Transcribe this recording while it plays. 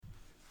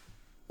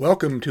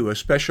Welcome to a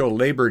special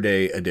Labor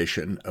Day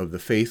edition of the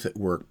Faith at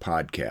Work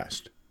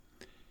podcast.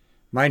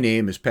 My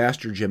name is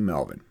Pastor Jim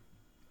Melvin.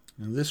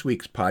 Now, this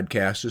week's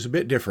podcast is a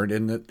bit different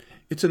in that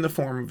it's in the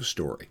form of a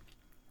story.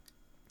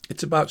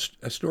 It's about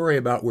a story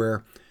about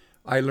where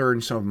I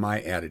learned some of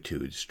my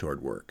attitudes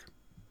toward work.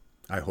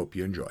 I hope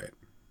you enjoy it.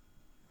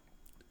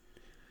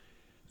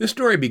 This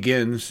story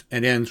begins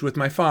and ends with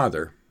my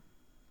father.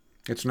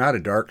 It's not a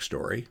dark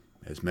story,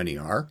 as many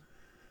are,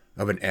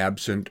 of an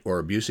absent or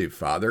abusive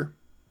father.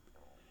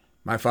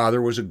 My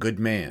father was a good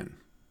man.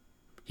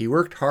 He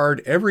worked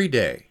hard every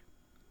day,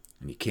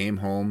 and he came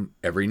home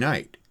every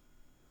night.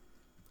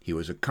 He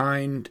was a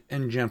kind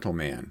and gentle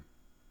man.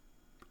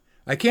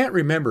 I can't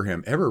remember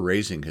him ever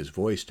raising his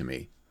voice to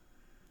me,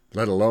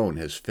 let alone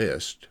his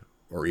fist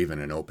or even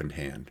an opened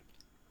hand.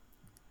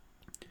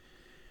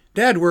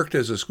 Dad worked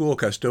as a school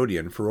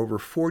custodian for over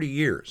 40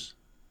 years.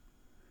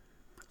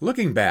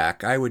 Looking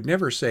back, I would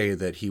never say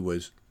that he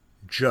was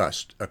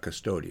just a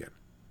custodian.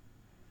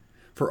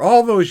 For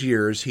all those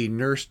years, he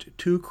nursed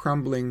 2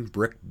 crumbling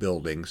brick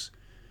buildings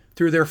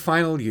through their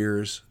final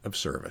years of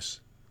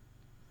service.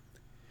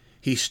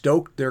 He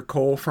stoked their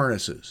coal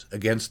furnaces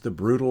against the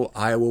brutal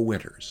Iowa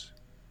winters.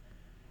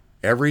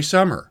 Every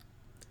summer,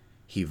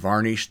 he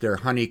varnished their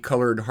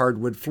honey-colored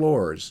hardwood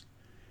floors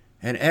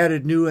and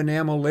added new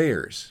enamel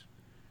layers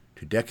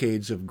to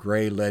decades of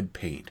gray lead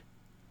paint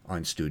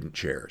on student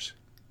chairs.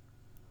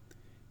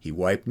 He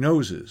wiped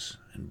noses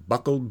and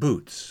buckled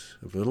boots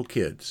of little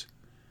kids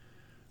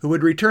who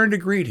would return to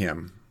greet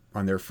him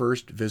on their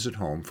first visit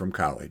home from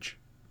college.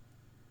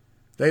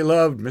 They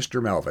loved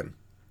Mr. Melvin.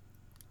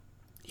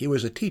 He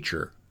was a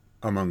teacher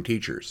among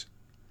teachers.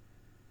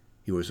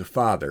 He was a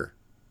father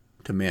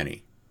to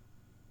many.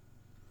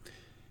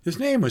 His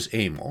name was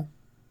Emil,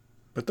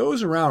 but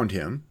those around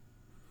him,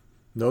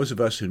 those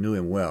of us who knew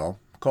him well,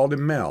 called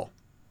him Mel.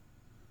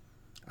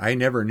 I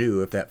never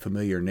knew if that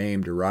familiar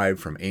name derived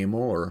from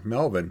Emil or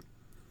Melvin.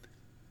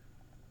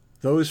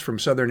 Those from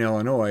southern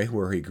Illinois,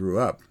 where he grew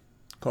up,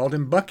 called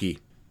him Bucky,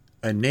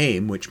 a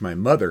name which my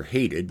mother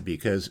hated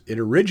because it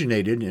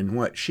originated in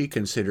what she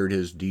considered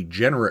his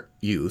degenerate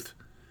youth,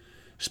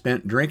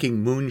 spent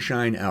drinking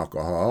moonshine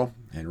alcohol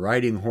and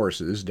riding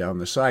horses down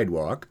the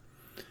sidewalk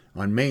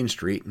on Main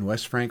Street in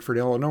West Frankfort,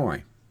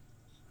 Illinois.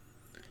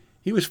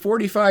 He was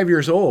 45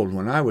 years old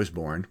when I was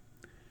born,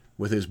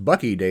 with his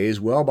Bucky days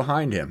well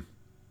behind him.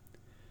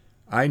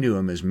 I knew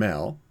him as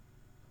Mel.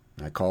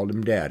 I called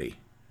him Daddy,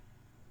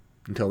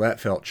 until that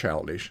felt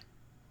childish,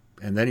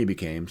 and then he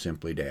became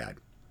simply Dad.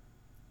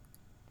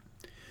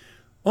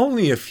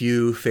 Only a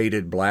few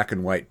faded black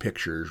and white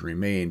pictures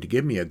remain to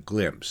give me a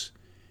glimpse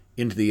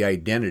into the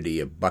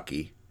identity of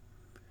Bucky,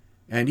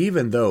 and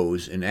even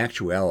those, in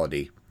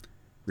actuality,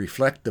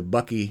 reflect the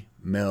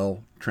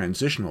Bucky-Mel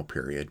transitional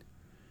period,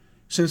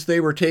 since they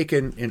were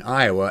taken in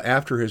Iowa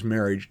after his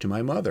marriage to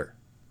my mother.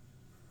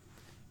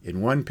 In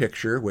one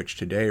picture, which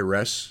today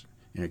rests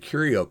in a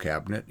curio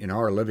cabinet in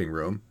our living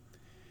room,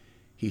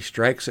 he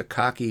strikes a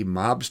cocky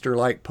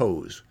mobster-like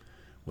pose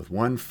with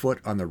one foot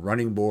on the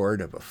running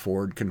board of a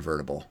Ford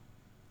convertible.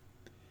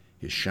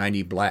 His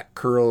shiny black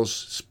curls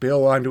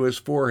spill onto his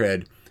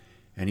forehead,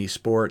 and he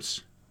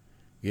sports,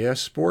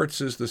 yes, sports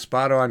is the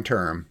spot-on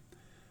term,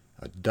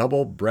 a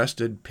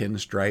double-breasted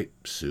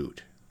pinstripe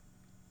suit.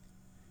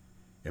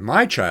 In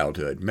my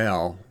childhood,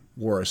 Mel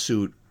wore a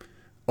suit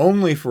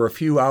only for a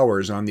few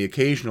hours on the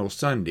occasional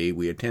Sunday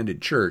we attended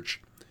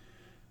church,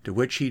 to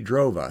which he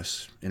drove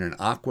us in an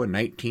Aqua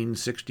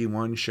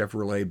 1961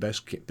 Chevrolet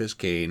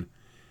Biscayne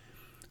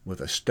with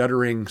a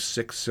stuttering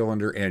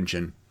 6-cylinder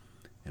engine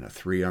and a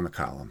 3 on the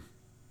column.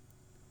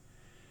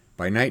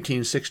 By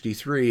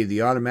 1963,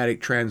 the automatic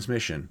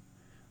transmission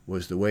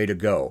was the way to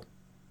go.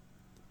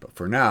 But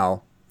for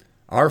now,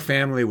 our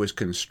family was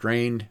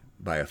constrained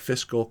by a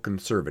fiscal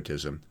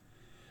conservatism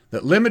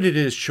that limited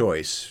his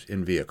choice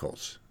in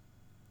vehicles.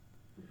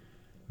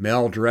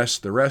 Mel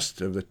dressed the rest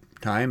of the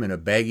time in a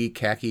baggy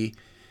khaki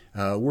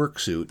work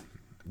suit,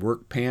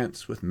 work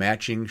pants with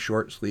matching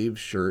short-sleeved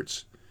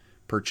shirts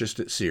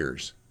purchased at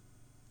Sears.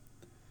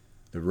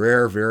 The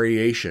rare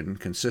variation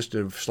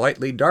consisted of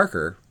slightly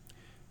darker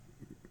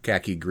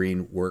khaki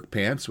green work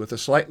pants with a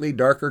slightly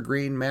darker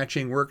green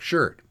matching work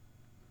shirt.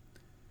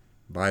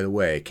 By the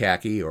way,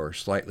 khaki or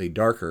slightly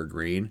darker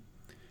green,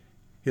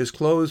 his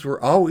clothes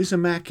were always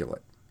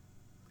immaculate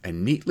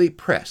and neatly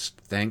pressed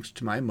thanks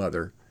to my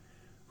mother,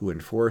 who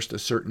enforced a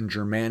certain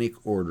Germanic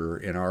order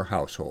in our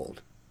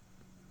household.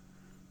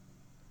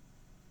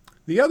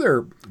 The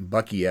other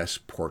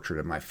Bucky-esque portrait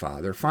of my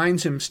father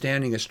finds him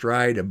standing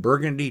astride a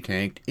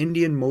burgundy-tanked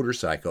Indian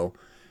motorcycle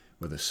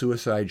with a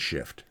suicide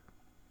shift.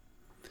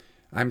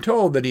 I'm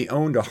told that he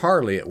owned a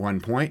Harley at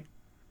one point,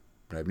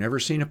 but I've never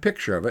seen a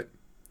picture of it,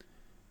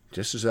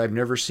 just as I've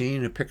never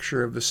seen a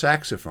picture of the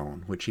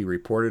saxophone, which he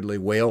reportedly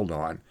wailed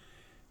on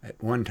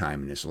at one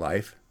time in his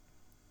life.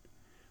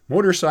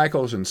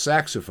 Motorcycles and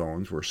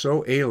saxophones were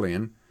so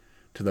alien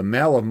to the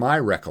Mel of my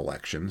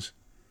recollections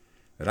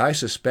that I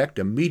suspect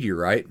a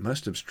meteorite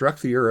must have struck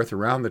the earth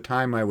around the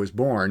time I was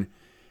born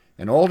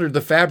and altered the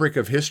fabric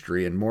of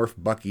history and morphed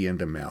Bucky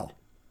into Mel.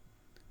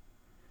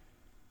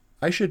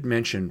 I should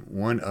mention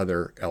one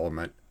other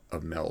element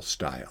of Mel's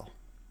style: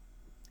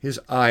 his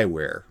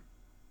eyewear.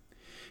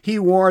 He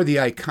wore the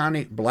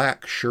iconic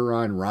black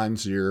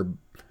Churon-Ronsier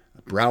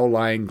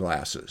brow-line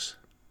glasses.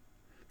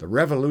 The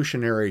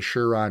revolutionary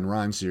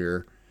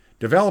Churon-Ronsier,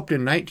 developed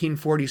in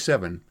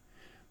 1947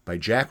 by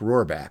Jack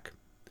Rohrback,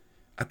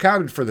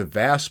 accounted for the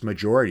vast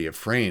majority of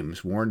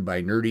frames worn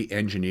by nerdy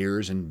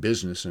engineers and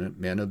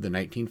businessmen of the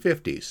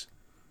 1950s.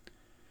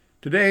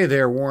 Today, they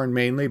are worn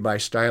mainly by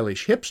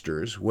stylish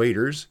hipsters,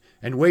 waiters,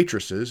 and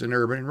waitresses in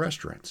urban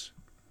restaurants.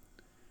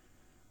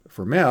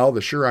 For Mel,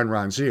 the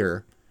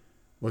Churon-Ronsier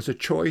was a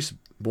choice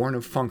born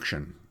of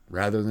function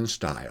rather than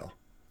style.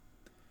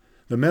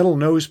 The metal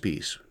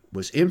nosepiece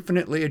was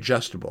infinitely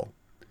adjustable,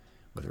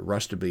 with a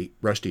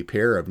rusty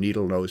pair of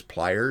needle-nose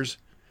pliers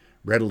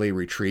readily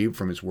retrieved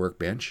from his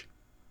workbench,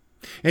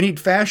 and he'd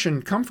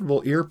fashioned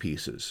comfortable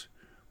earpieces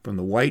from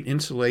the white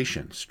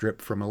insulation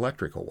stripped from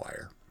electrical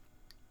wire.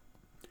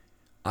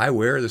 I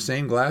wear the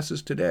same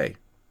glasses today,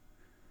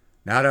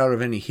 not out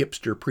of any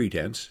hipster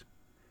pretense,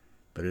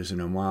 but as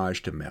an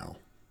homage to Mel.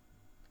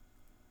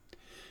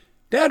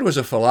 Dad was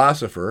a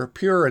philosopher,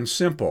 pure and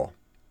simple.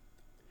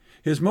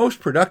 His most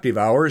productive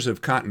hours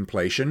of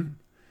contemplation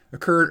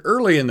occurred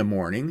early in the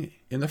morning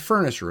in the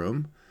furnace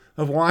room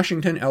of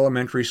Washington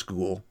Elementary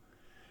School,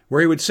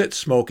 where he would sit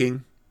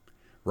smoking,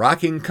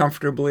 rocking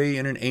comfortably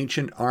in an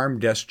ancient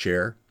armed desk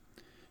chair,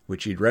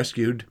 which he'd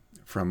rescued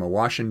from a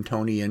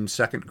Washingtonian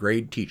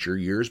second-grade teacher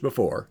years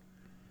before.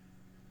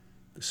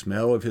 The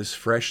smell of his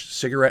fresh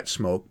cigarette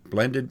smoke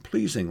blended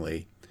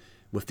pleasingly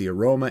with the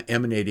aroma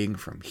emanating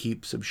from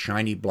heaps of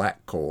shiny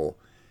black coal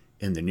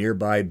in the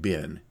nearby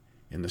bin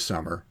in the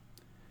summer,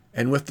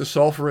 and with the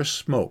sulphurous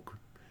smoke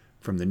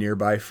from the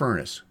nearby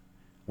furnace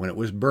when it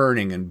was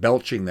burning and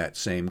belching that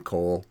same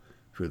coal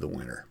through the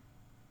winter.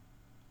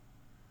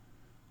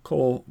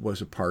 Coal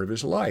was a part of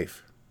his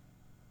life,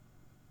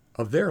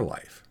 of their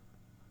life,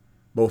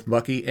 both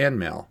Bucky and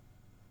Mel.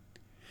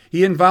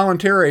 He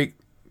voluntarily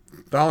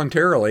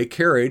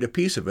carried a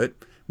piece of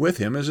it with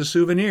him as a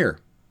souvenir.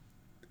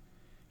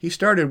 He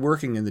started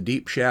working in the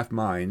deep shaft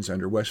mines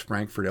under West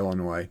Frankfort,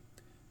 Illinois,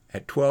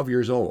 at 12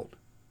 years old.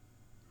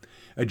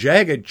 A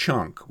jagged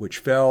chunk, which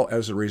fell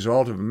as a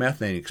result of a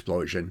methane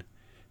explosion,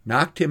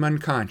 knocked him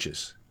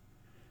unconscious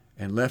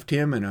and left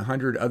him and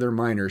 100 other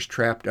miners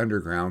trapped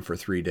underground for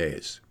 3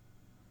 days.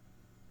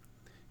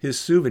 His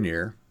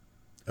souvenir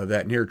of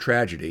that near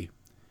tragedy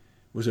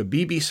was a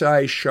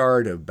BB-sized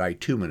shard of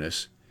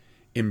bituminous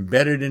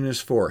embedded in his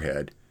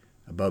forehead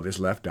above his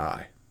left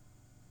eye.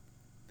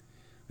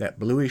 That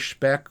bluish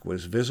speck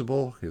was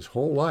visible his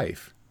whole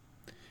life,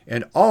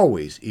 and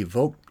always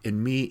evoked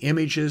in me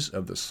images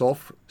of the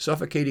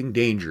suffocating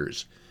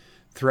dangers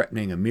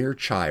threatening a mere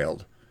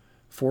child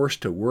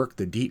forced to work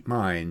the deep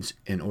mines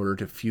in order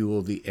to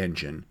fuel the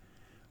engine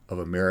of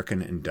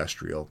American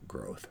industrial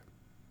growth.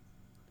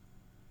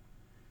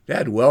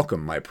 Dad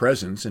welcomed my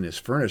presence in his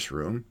furnace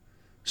room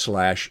 /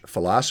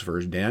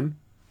 philosopher's den.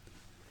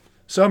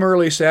 Some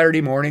early Saturday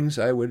mornings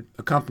I would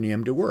accompany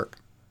him to work.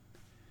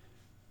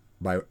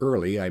 By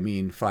early, I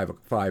mean 5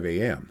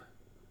 a.m.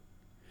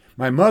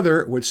 My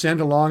mother would send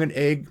along an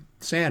egg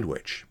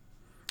sandwich,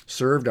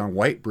 served on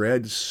white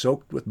bread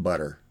soaked with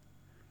butter.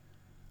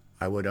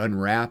 I would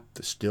unwrap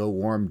the still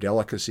warm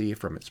delicacy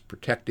from its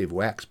protective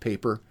wax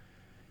paper,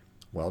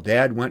 while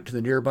Dad went to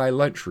the nearby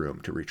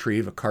lunchroom to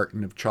retrieve a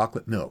carton of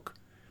chocolate milk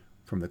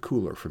from the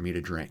cooler for me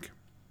to drink.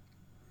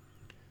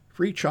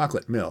 Free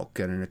chocolate milk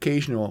and an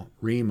occasional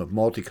ream of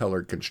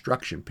multicolored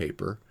construction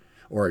paper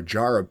or a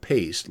jar of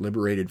paste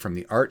liberated from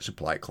the art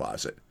supply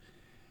closet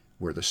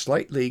were the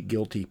slightly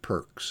guilty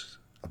perks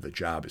of the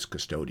job as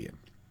custodian.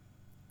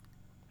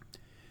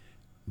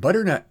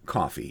 Butternut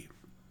coffee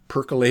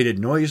percolated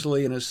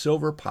noisily in a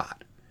silver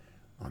pot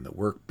on the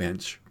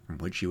workbench from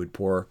which he would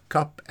pour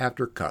cup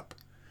after cup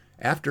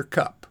after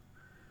cup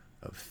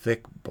of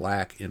thick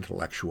black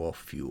intellectual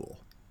fuel.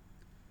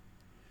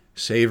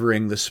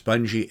 Savoring the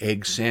spongy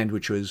egg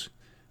sandwiches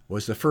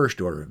was the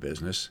first order of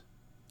business.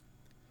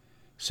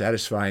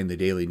 Satisfying the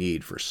daily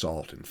need for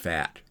salt and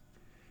fat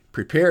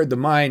prepared the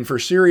mind for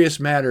serious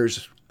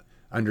matters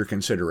under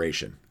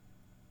consideration.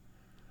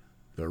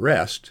 The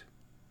rest,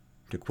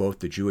 to quote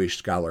the Jewish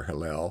scholar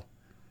Hillel,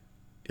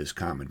 is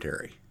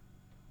commentary.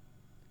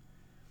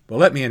 But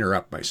let me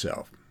interrupt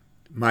myself.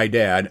 My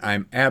dad,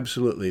 I'm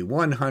absolutely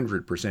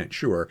 100%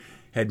 sure,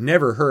 had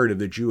never heard of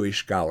the Jewish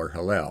scholar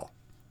Hillel.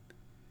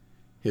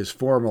 His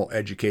formal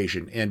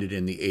education ended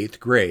in the 8th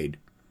grade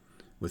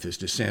with his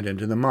descent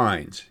into the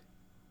mines.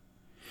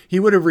 He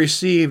would have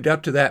received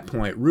up to that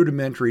point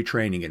rudimentary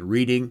training in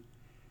reading,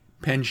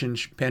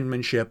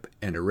 penmanship,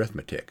 and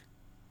arithmetic,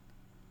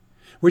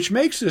 which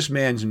makes this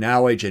man's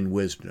knowledge and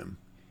wisdom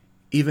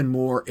even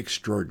more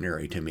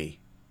extraordinary to me.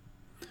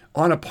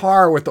 On a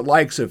par with the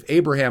likes of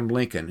Abraham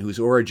Lincoln, whose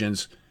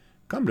origins,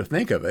 come to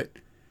think of it,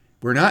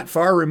 were not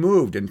far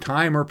removed in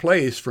time or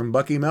place from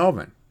Bucky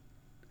Melvin.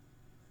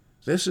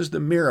 This is the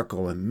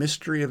miracle and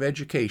mystery of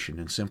education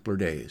in simpler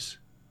days.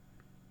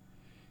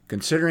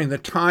 Considering the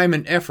time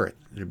and effort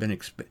that have been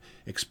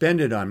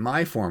expended on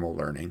my formal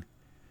learning,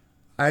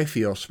 I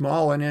feel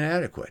small and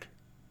inadequate,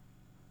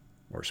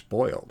 or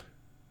spoiled.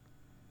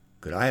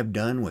 Could I have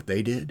done what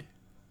they did?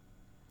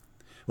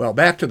 Well,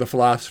 back to the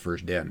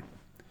philosopher's den.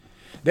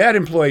 Dad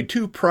employed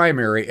two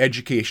primary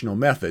educational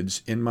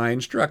methods in my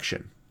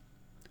instruction.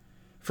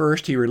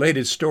 First, he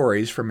related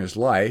stories from his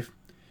life,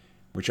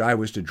 which I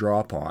was to draw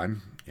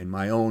upon in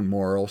my own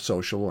moral,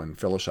 social, and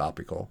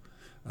philosophical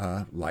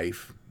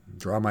life,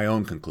 draw my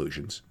own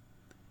conclusions.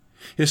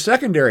 His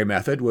secondary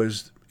method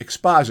was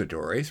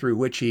expository, through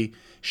which he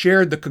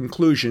shared the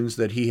conclusions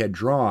that he had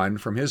drawn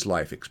from his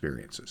life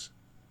experiences.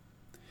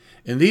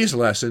 In these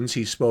lessons,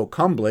 he spoke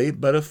humbly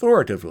but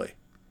authoritatively.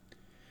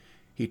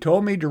 He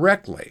told me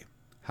directly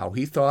how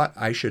he thought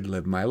I should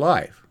live my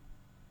life.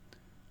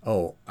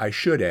 Oh, I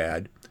should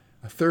add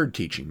a third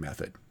teaching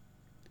method.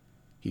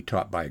 He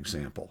taught by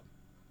example.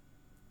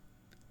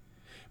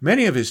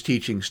 Many of his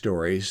teaching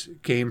stories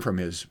came from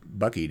his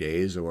Bucky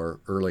days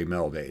or early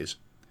Mel days.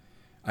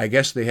 I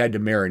guess they had to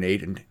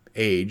marinate in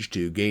age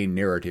to gain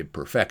narrative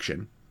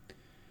perfection,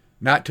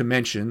 not to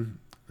mention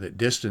that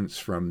distance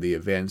from the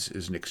events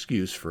is an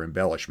excuse for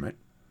embellishment.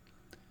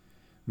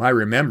 My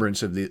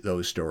remembrance of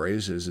those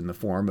stories is in the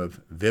form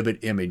of vivid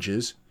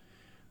images,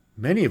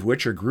 many of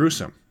which are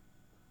gruesome.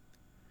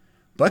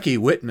 Bucky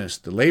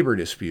witnessed the labor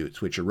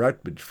disputes which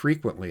erupted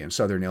frequently in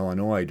southern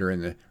Illinois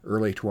during the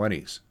early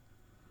 20s.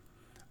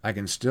 I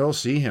can still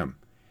see him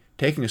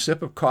taking a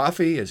sip of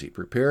coffee as he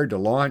prepared to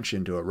launch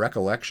into a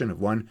recollection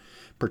of one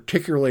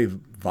particularly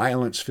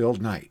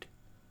violence-filled night.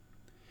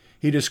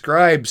 He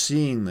described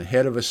seeing the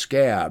head of a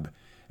scab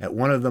at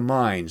one of the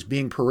mines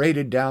being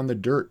paraded down the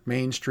dirt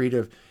main street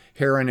of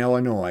Herrin,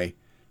 Illinois,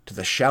 to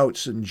the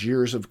shouts and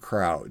jeers of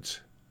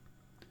crowds.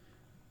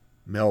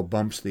 Mel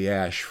bumps the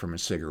ash from a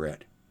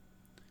cigarette.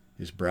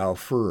 His brow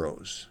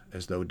furrows,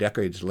 as though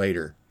decades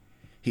later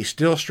he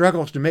still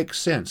struggles to make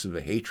sense of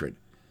the hatred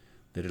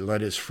that had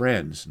led his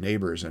friends,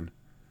 neighbors, and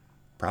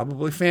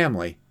probably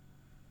family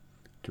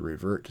to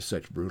revert to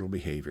such brutal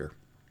behavior.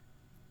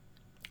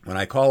 When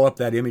I call up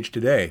that image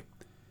today,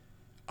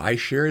 I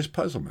share his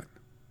puzzlement,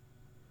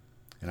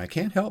 and I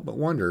can't help but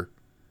wonder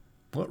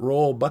what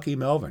role Bucky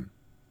Melvin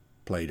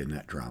played in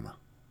that drama.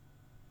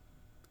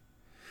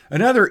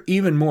 Another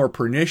even more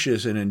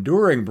pernicious and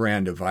enduring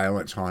brand of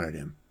violence haunted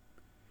him.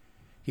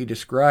 He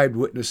described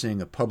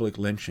witnessing a public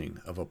lynching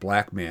of a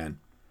black man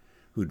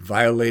who'd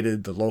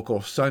violated the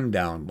local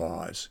sundown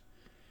laws,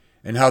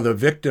 and how the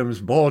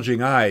victim's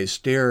bulging eyes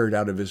stared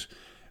out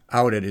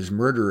at his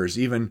murderers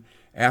even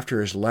after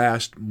his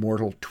last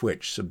mortal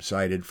twitch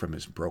subsided from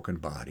his broken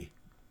body.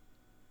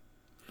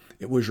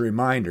 It was a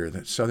reminder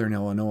that southern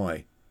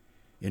Illinois,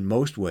 in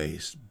most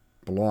ways,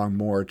 belonged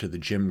more to the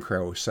Jim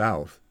Crow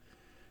South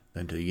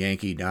than to the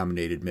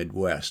Yankee-dominated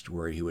Midwest,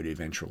 where he would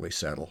eventually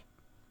settle.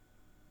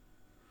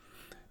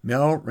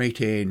 Mel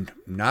retained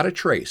not a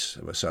trace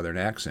of a southern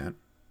accent.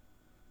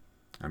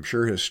 I'm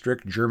sure his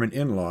strict German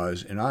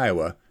in-laws in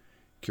Iowa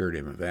cured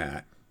him of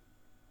that.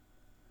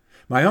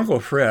 My Uncle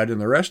Fred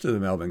and the rest of the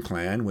Melvin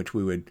clan, which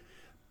we would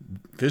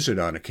visit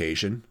on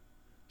occasion,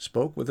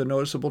 spoke with a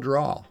noticeable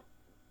drawl.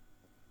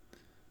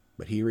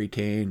 But he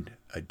retained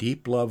a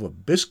deep love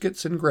of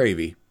biscuits and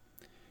gravy,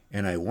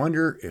 and I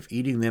wonder if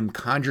eating them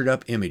conjured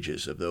up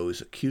images of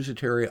those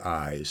accusatory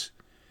eyes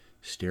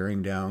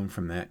staring down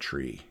from that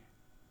tree.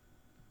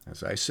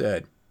 As I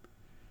said,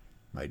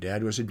 my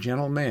dad was a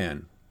gentle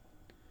man,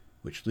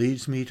 which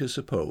leads me to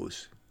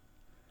suppose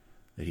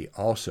that he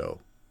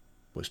also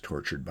was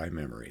tortured by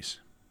memories.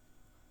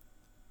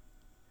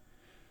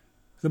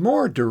 The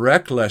more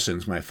direct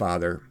lessons my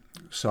father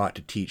sought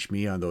to teach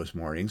me on those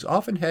mornings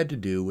often had to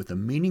do with the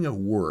meaning of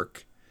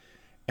work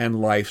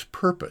and life's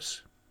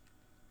purpose.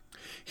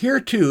 Here,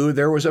 too,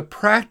 there was a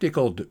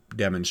practical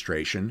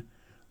demonstration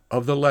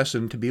of the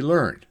lesson to be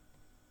learned.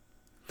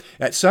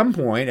 At some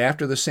point,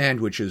 after the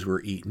sandwiches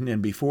were eaten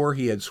and before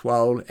he had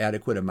swallowed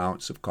adequate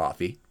amounts of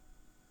coffee,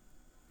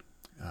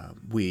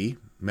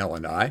 Mel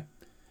and I,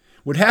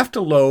 would have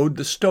to load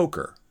the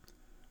stoker,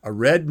 a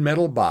red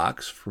metal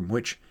box from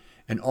which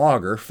an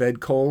auger fed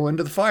coal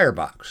into the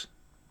firebox.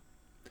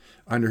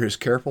 Under his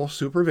careful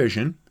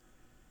supervision,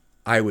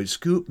 I would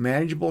scoop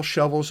manageable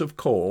shovels of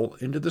coal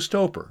into the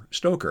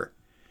stoker,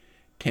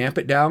 tamp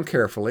it down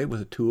carefully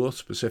with a tool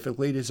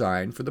specifically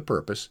designed for the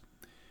purpose,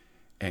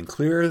 and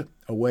clear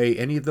away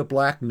any of the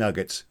black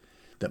nuggets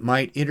that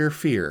might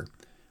interfere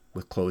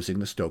with closing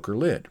the stoker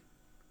lid.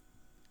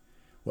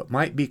 What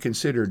might be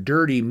considered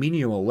dirty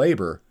menial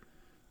labor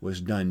was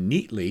done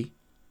neatly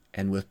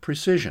and with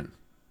precision.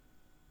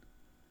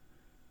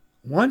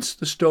 Once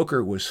the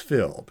stoker was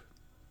filled,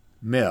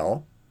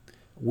 Mel,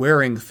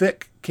 wearing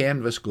thick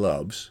canvas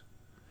gloves,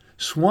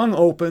 swung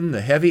open the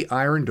heavy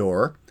iron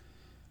door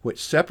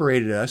which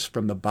separated us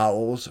from the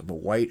bowels of a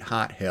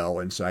white-hot hell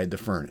inside the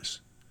furnace.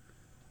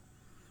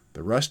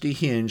 The rusty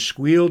hinge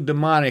squealed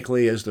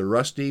demonically as the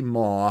rusty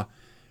maw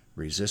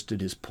resisted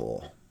his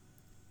pull.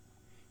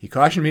 He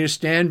cautioned me to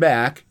stand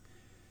back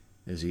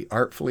as he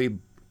artfully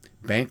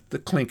banked the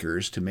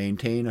clinkers to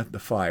maintain the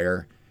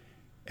fire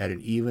at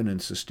an even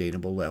and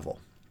sustainable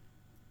level.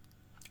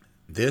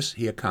 This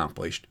he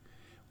accomplished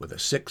with a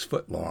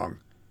 6-foot-long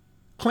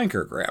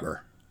clinker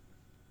grabber.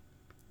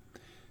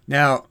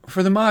 Now,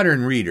 for the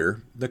modern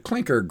reader, the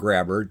clinker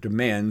grabber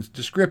demands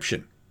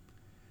description.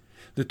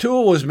 The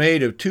tool was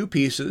made of 2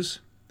 pieces,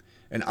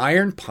 an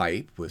iron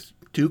pipe with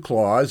 2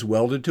 claws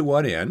welded to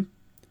one end,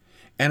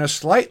 and a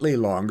slightly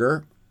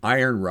longer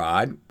iron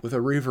rod with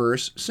a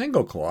reverse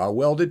single claw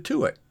welded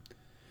to it,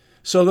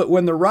 so that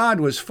when the rod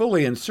was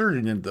fully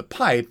inserted into the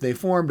pipe, they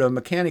formed a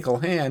mechanical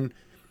hand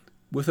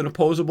with an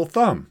opposable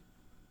thumb.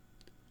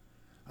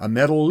 A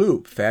metal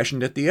loop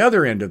fashioned at the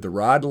other end of the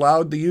rod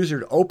allowed the user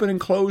to open and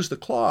close the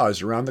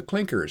claws around the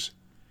clinkers,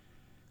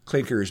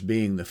 clinkers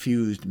being the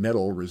fused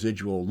metal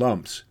residual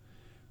lumps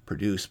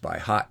produced by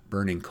hot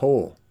burning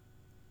coal.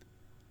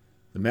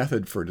 The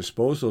method for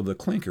disposal of the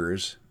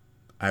clinkers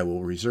I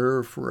will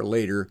reserve for a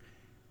later,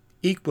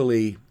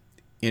 equally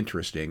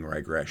interesting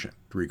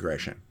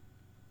regression.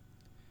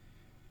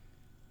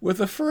 With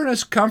the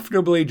furnace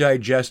comfortably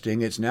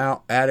digesting its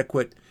now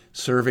adequate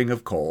serving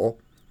of coal,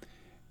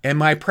 and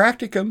my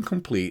practicum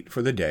complete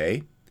for the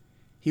day,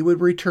 he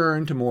would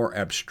return to more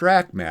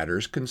abstract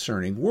matters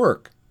concerning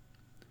work.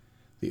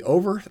 The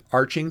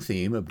overarching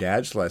theme of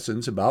Dad's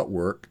lessons about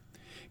work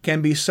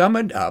can be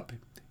summed up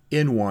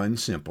in one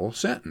simple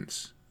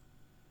sentence: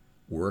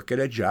 work at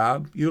a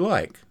job you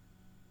like.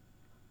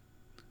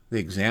 The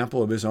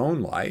example of his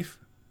own life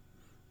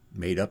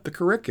made up the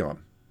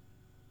curriculum.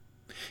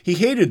 He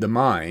hated the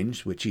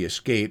mines, which he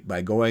escaped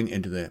by going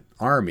into the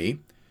Army,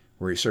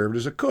 where he served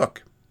as a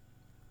cook.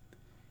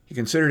 He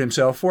considered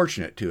himself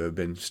fortunate to have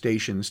been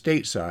stationed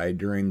stateside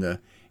during the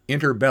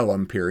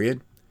interbellum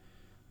period,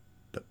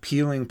 but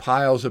peeling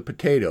piles of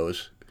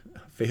potatoes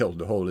failed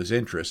to hold his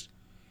interest.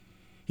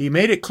 He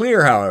made it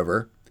clear,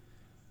 however,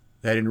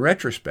 that in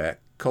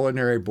retrospect,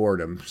 culinary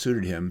boredom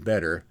suited him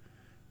better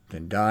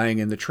than dying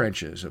in the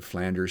trenches of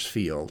Flanders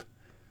Field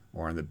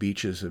or on the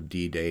beaches of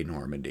D-Day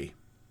Normandy.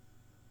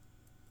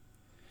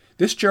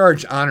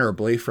 Discharged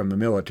honorably from the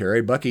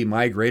military, Bucky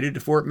migrated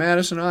to Fort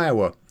Madison,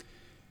 Iowa,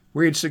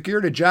 where he had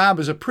secured a job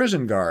as a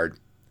prison guard,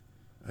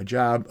 a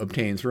job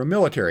obtained through a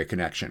military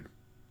connection.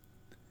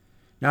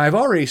 Now, I've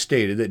already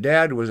stated that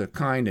Dad was a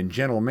kind and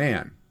gentle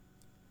man.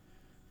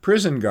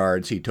 Prison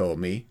guards, he told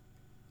me,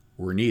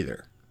 were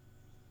neither.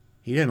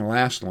 He didn't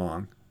last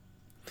long.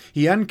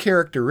 He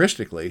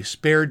uncharacteristically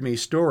spared me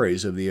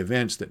stories of the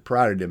events that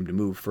prodded him to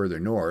move further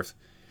north,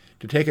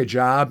 to take a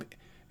job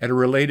at a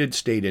related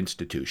state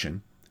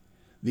institution,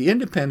 the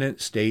Independent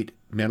State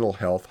Mental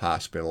Health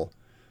Hospital,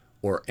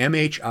 or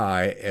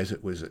MHI as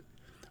it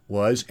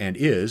was and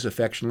is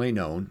affectionately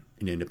known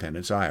in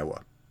Independence,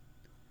 Iowa.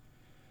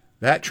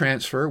 That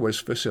transfer was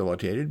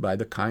facilitated by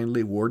the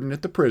kindly warden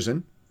at the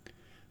prison,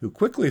 who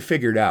quickly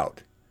figured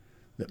out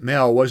that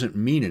Mel wasn't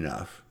mean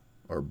enough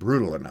or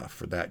brutal enough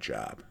for that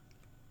job.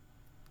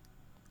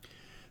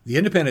 The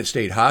Independent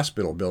State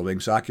Hospital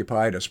buildings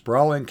occupied a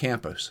sprawling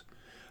campus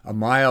a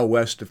mile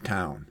west of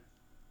town.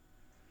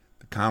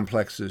 The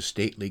complex's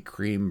stately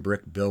cream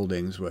brick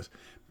buildings with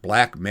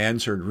black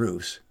mansard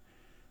roofs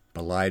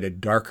belied a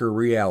darker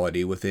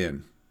reality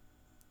within.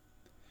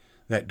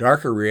 That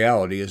darker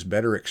reality is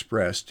better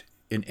expressed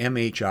in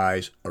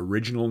MHI's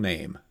original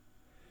name,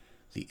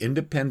 the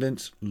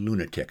Independence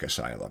Lunatic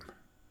Asylum.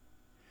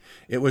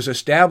 It was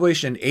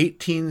established in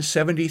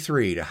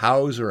 1873 to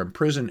house or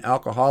imprison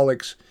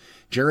alcoholics,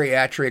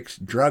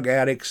 geriatrics, drug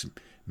addicts,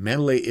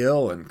 mentally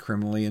ill, and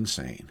criminally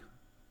insane.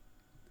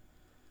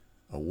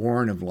 A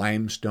warren of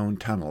limestone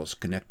tunnels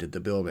connected the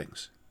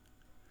buildings.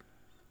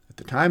 At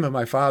the time of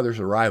my father's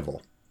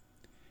arrival,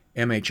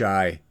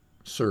 MHI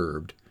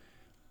served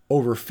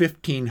over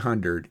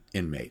 1,500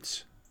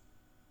 inmates.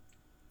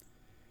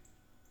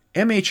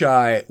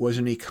 MHI was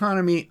an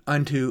economy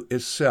unto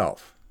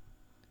itself.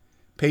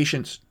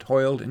 Patients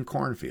toiled in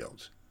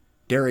cornfields,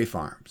 dairy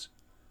farms,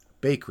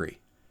 bakery,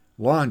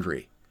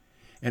 laundry,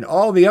 and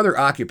all the other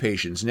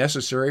occupations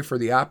necessary for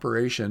the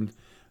operation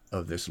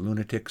of this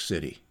lunatic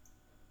city.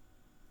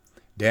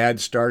 Dad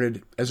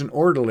started as an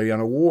orderly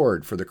on a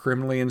ward for the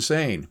criminally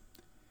insane.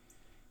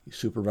 He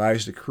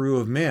supervised a crew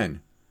of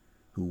men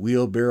who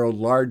wheelbarrowed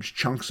large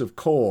chunks of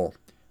coal,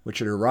 which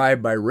had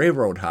arrived by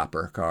railroad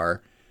hopper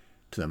car,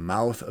 to the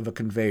mouth of a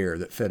conveyor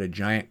that fed a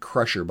giant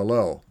crusher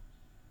below.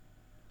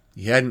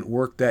 He hadn't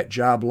worked that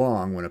job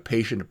long when a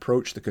patient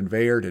approached the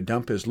conveyor to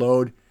dump his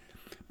load,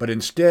 but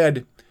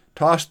instead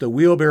tossed the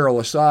wheelbarrow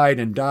aside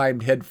and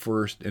dived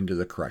headfirst into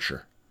the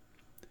crusher.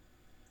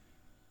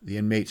 The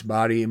inmate's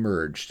body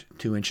emerged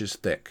 2 inches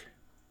thick,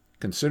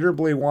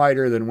 considerably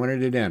wider than when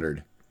it had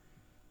entered,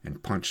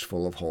 and punched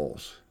full of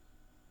holes.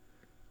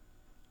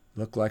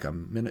 Looked like a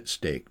minute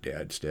steak,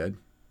 Dad said.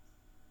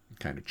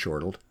 Kind of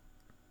chortled.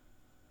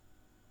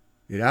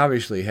 It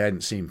obviously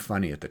hadn't seemed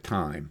funny at the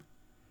time,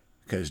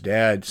 because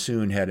Dad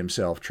soon had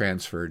himself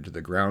transferred to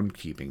the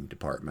groundskeeping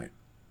department.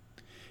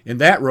 In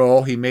that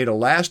role, he made a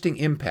lasting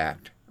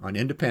impact on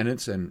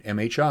Independence and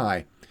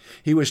MHI.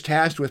 He was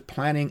tasked with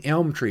planting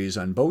elm trees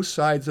on both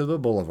sides of the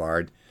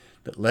boulevard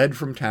that led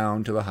from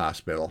town to the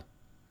hospital.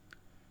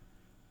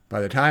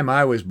 By the time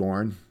I was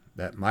born,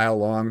 that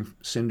mile-long,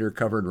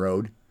 cinder-covered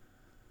road,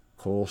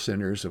 coal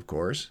cinders, of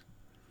course,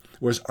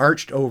 was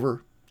arched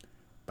over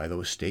by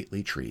those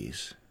stately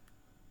trees.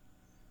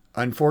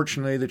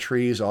 Unfortunately, the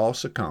trees all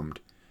succumbed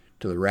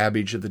to the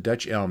ravage of the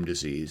Dutch elm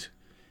disease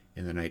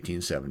in the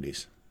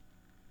 1970s.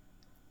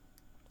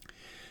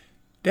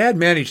 Dad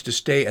managed to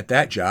stay at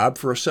that job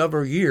for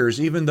several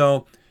years, even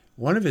though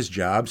one of his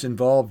jobs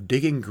involved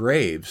digging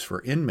graves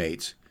for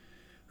inmates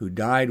who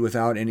died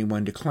without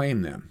anyone to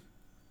claim them.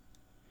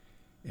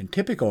 In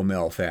typical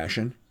Mel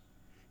fashion,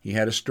 he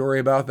had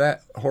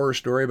a horror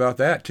story about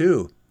that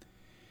too.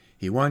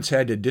 He once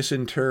had to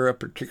disinter a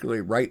particularly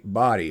ripe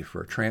body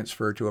for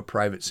transfer to a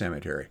private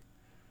cemetery.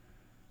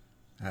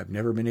 "I've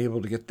never been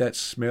able to get that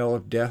smell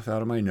of death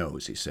out of my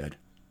nose," he said.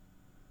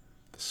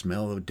 "The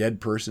smell of a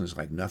dead person is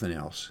like nothing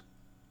else."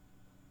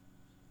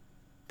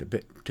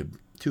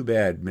 Too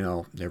bad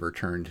Mel never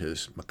turned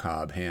his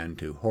macabre hand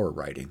to horror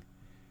writing.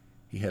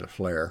 He had a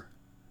flair.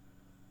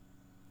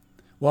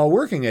 While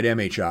working at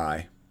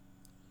MHI,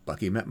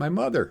 Bucky met my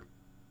mother,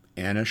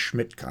 Anna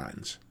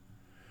Schmidt-Kahns.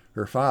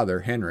 Her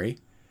father, Henry,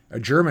 a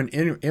German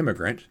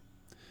immigrant,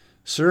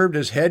 served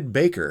as head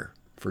baker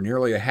for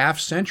nearly a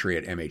half-century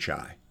at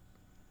MHI.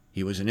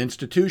 He was an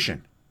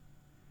institution.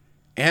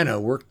 Anna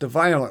worked the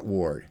violent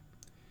ward.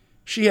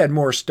 She had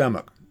more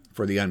stomach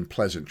for the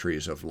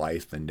unpleasantries of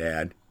life than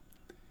Dad.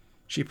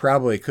 She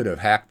probably could have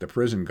hacked the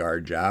prison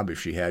guard job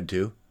if she had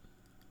to.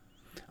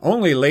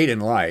 Only late in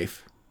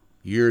life,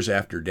 years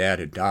after Dad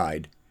had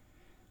died,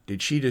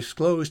 did she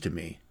disclose to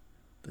me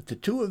that the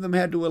two of them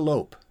had to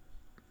elope.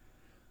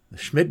 The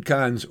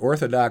Schmidt-Kahns'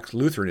 Orthodox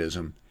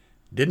Lutheranism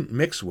didn't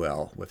mix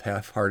well with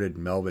half-hearted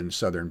Melvin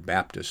Southern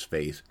Baptist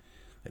faith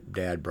that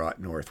Dad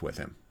brought north with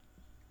him.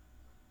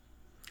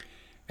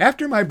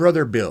 After my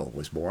brother Bill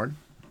was born,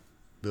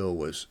 Bill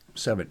was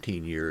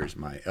 17 years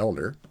my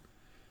elder,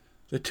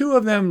 the two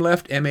of them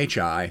left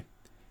MHI,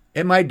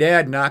 and my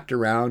dad knocked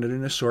around in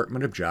an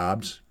assortment of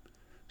jobs,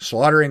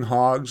 slaughtering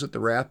hogs at the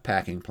Rath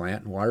packing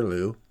plant in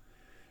Waterloo,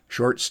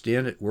 short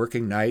stint at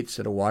working nights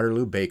at a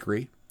Waterloo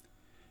bakery,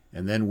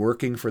 and then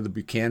working for the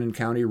Buchanan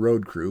County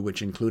road crew,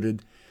 which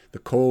included the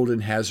cold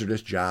and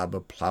hazardous job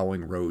of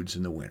plowing roads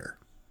in the winter.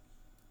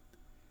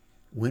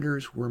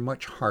 Winters were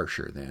much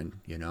harsher then,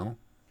 you know.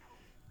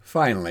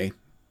 Finally,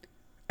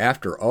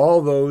 after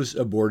all those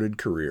aborted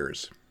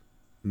careers,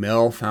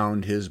 Mel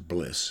found his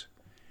bliss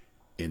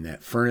in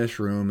that furnace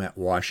room at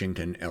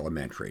Washington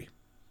Elementary.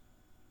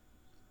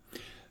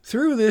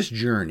 Through this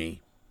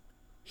journey,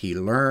 he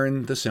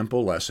learned the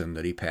simple lesson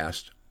that he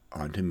passed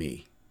on to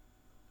me.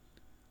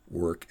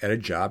 Work at a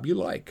job you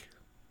like.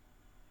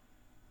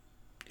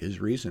 His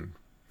reason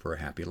for a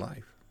happy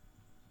life.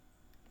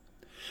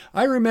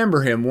 I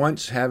remember him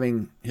once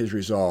having his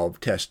resolve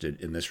tested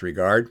in this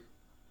regard.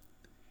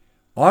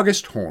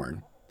 August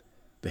Horn,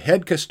 the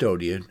head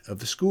custodian of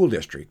the school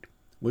district,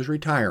 was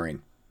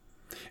retiring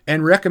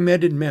and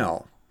recommended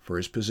Mel for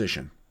his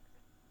position.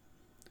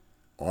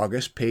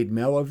 August paid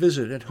Mel a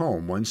visit at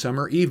home one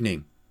summer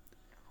evening.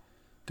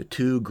 The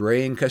two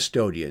graying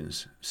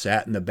custodians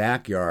sat in the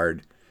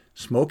backyard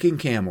smoking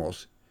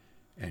Camels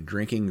and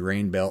drinking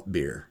Grain Belt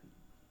beer.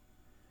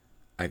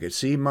 I could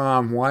see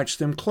Mom watch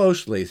them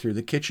closely through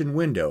the kitchen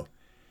window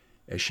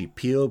as she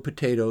peeled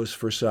potatoes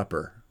for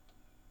supper.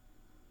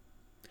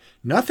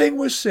 Nothing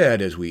was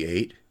said as we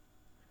ate,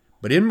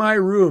 but in my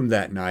room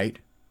that night,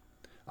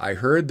 I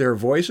heard their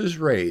voices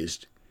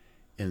raised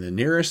in the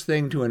nearest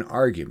thing to an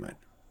argument,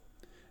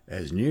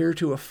 as near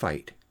to a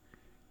fight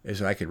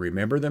as I could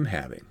remember them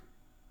having.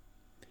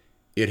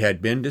 It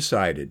had been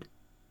decided.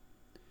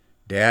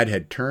 Dad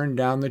had turned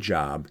down the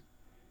job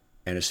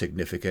and a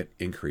significant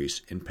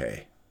increase in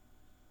pay.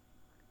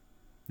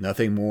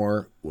 Nothing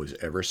more was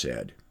ever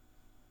said.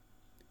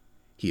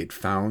 He had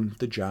found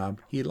the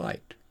job he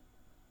liked.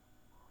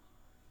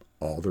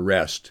 All the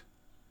rest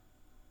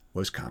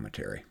was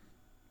commentary.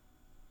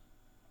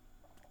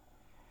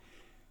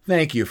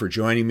 Thank you for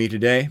joining me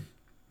today.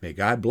 May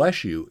God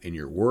bless you in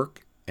your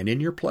work and in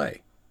your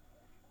play.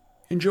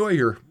 Enjoy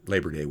your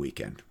Labor Day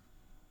weekend.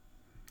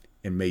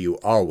 And may you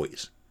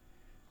always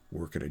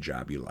work at a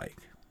job you like.